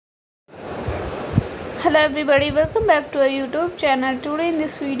Hello everybody, welcome back to our YouTube channel. Today in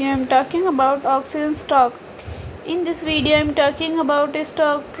this video I am talking about Ocugen stock. In this video I am talking about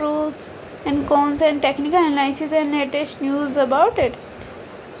stock pros and cons and technical analysis and latest news about it.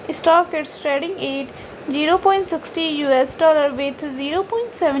 Stock is trading at $0.60 with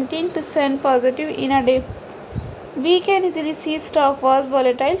 0.17% positive in a day. We can easily see stock was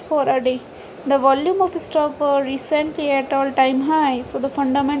volatile for a day. The volume of stock was recently at all-time high, so the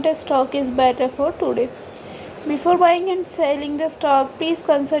fundamental stock is better for today. Before buying and selling the stock, please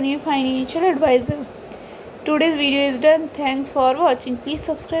consult your financial advisor. Today's video is done. Thanks for watching. Please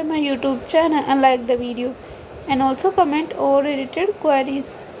subscribe my YouTube channel and like the video, and also comment all related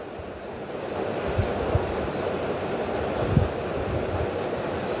queries.